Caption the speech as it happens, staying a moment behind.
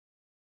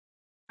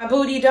My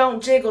booty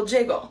don't jiggle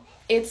jiggle.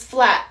 It's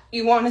flat.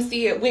 You want to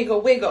see it wiggle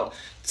wiggle.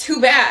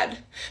 Too bad.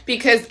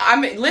 Because I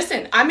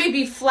may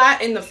be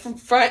flat in the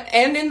front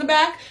and in the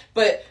back,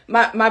 but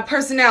my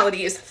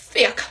personality is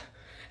thick.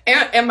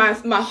 And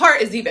my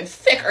heart is even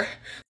thicker.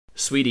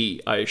 Sweetie,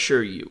 I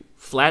assure you,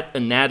 flat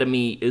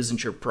anatomy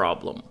isn't your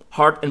problem.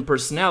 Heart and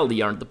personality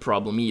aren't the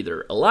problem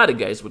either. A lot of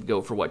guys would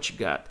go for what you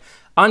got.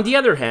 On the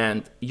other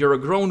hand, you're a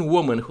grown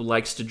woman who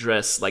likes to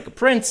dress like a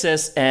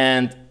princess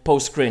and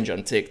post cringe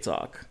on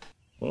TikTok.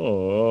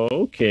 Oh,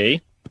 okay.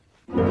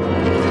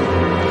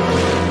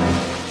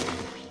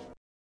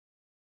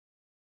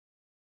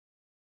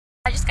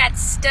 I just got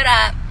stood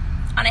up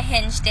on a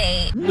Hinge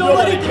date.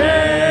 Nobody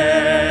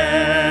cares!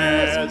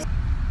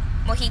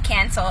 Well, he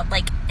canceled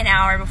like an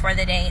hour before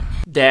the date.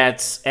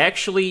 That's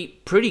actually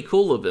pretty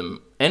cool of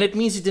him. And it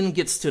means you didn't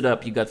get stood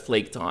up, you got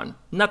flaked on.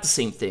 Not the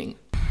same thing.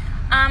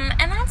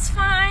 And that's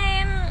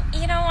fine.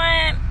 You know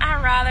what? I'd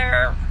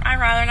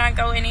rather not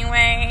go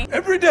anyway.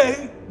 Every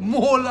day,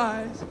 more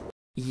lies.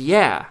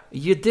 Yeah,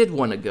 you did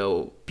want to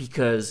go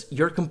because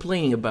you're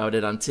complaining about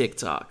it on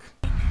TikTok.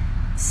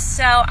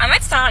 So, I'm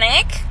at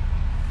Sonic,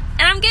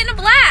 and I'm getting a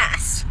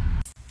blast.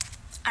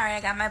 Alright,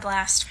 I got my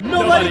blast.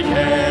 Nobody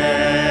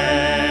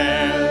cares!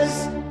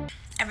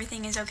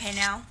 Everything is okay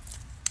now.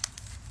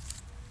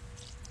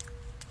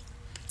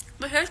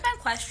 But here's my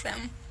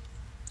question.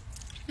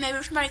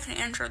 Maybe somebody can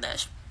answer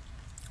this.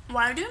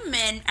 Why do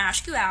men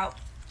ask you out,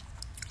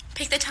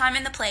 pick the time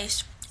and the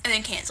place, and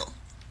then cancel?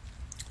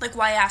 Like,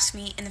 why ask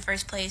me in the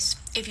first place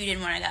if you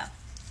didn't want to go?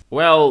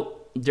 Well,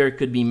 there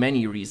could be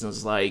many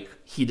reasons, like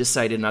he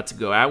decided not to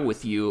go out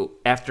with you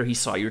after he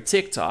saw your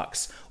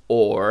TikToks,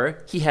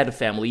 or he had a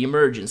family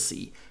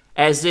emergency.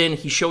 As in,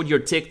 he showed your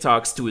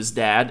TikToks to his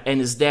dad,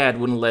 and his dad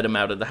wouldn't let him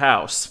out of the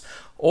house.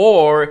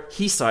 Or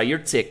he saw your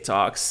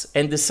TikToks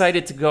and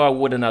decided to go out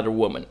with another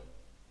woman.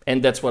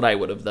 And that's what I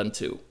would have done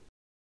too.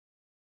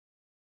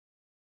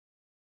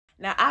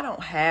 Now, I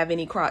don't have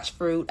any crotch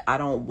fruit. I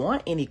don't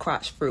want any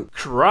crotch fruit.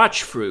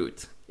 Crotch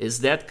fruit?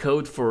 Is that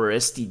code for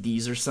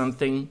STDs or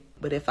something?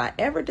 But if I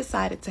ever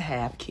decided to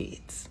have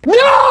kids...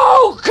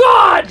 No,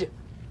 God!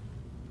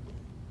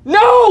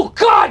 No,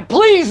 God,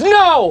 please,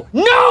 no!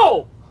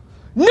 No!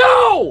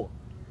 No!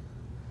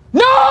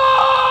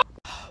 No!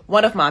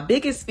 One of my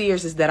biggest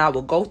fears is that I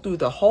will go through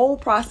the whole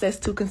process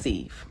to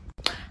conceive,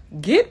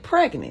 get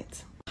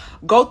pregnant,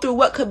 go through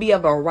what could be a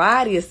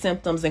variety of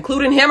symptoms,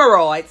 including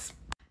hemorrhoids,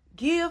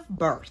 give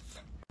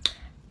birth,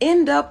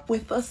 end up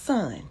with a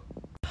son,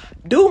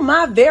 do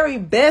my very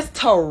best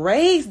to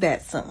raise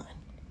that son,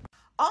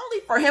 only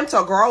for him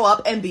to grow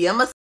up and be a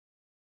mistake.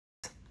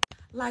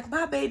 Like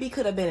my baby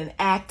could have been an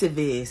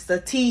activist, a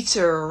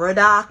teacher, a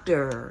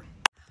doctor.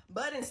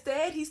 But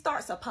instead, he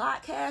starts a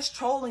podcast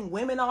trolling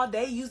women all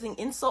day using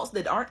insults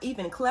that aren't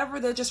even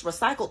clever. They're just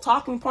recycled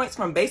talking points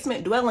from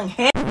basement-dwelling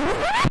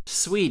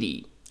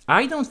Sweetie,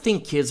 I don't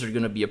think kids are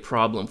gonna be a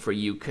problem for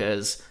you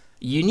because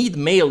you need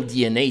male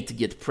DNA to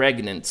get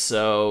pregnant,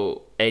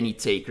 so any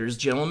takers,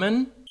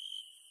 gentlemen?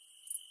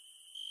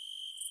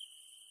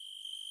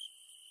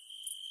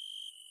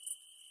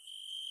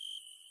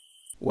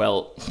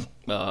 Well,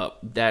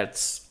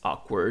 that's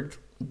awkward.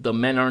 The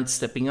men aren't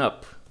stepping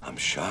up. I'm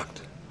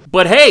shocked.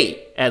 But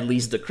hey, at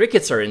least the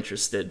crickets are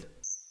interested.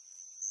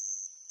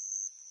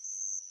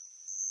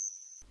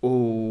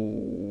 Oh,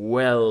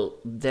 well,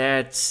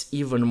 that's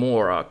even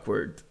more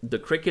awkward. The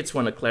crickets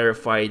want to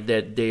clarify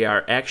that they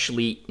are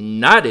actually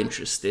not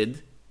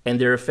interested, and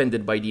they're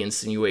offended by the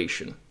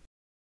insinuation.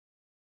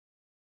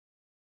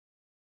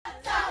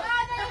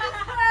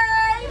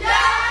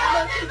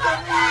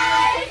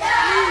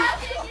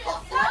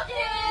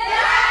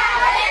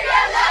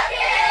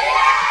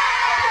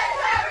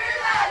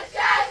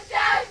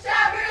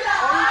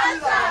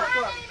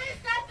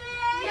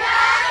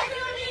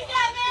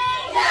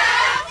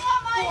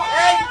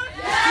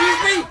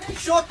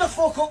 Shut the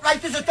fuck up, right?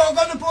 There's a dog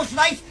on the bus,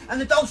 right?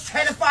 And the dog's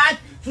terrified.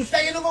 So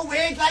stay in another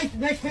word, right? The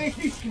next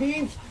person who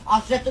screams,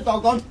 I'll set the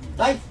dog on,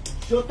 right?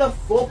 Shut the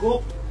fuck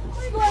up.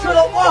 Shut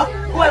up, what?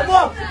 Wait,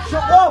 what?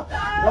 Shut up.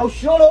 No,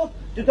 shut up.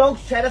 The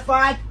dog's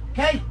terrified,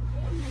 okay?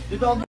 The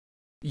dog...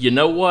 You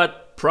know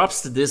what?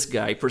 Props to this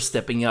guy for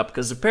stepping up,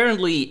 because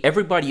apparently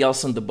everybody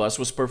else on the bus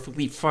was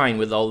perfectly fine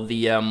with all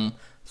the,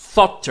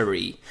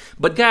 thoughterry.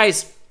 But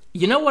guys,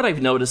 you know what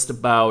I've noticed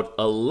about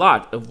a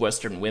lot of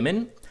Western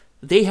women?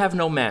 They have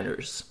no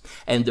manners.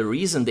 And the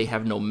reason they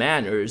have no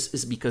manners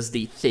is because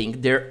they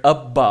think they're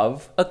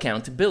above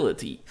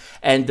accountability.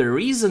 And the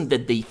reason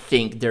that they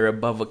think they're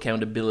above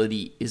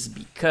accountability is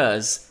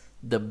because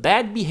the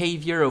bad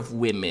behavior of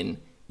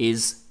women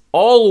is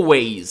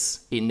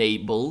always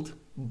enabled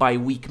by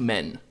weak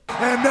men.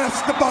 And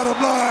that's the bottom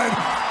line,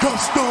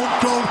 'cause Stone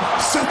Cold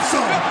said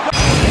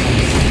so.